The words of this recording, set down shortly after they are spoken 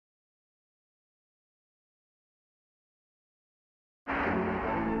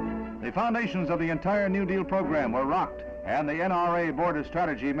The foundations of the entire New Deal program were rocked, and the NRA border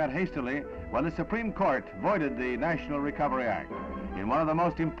strategy met hastily when the Supreme Court voided the National Recovery Act. In one of the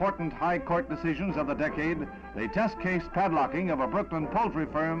most important high court decisions of the decade, the test case padlocking of a Brooklyn poultry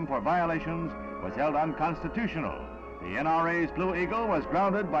firm for violations was held unconstitutional. The NRA's Blue Eagle was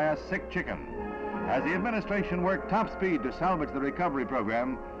grounded by a sick chicken. As the administration worked top speed to salvage the recovery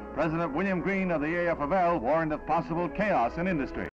program, President William Green of the AFL warned of possible chaos in industry.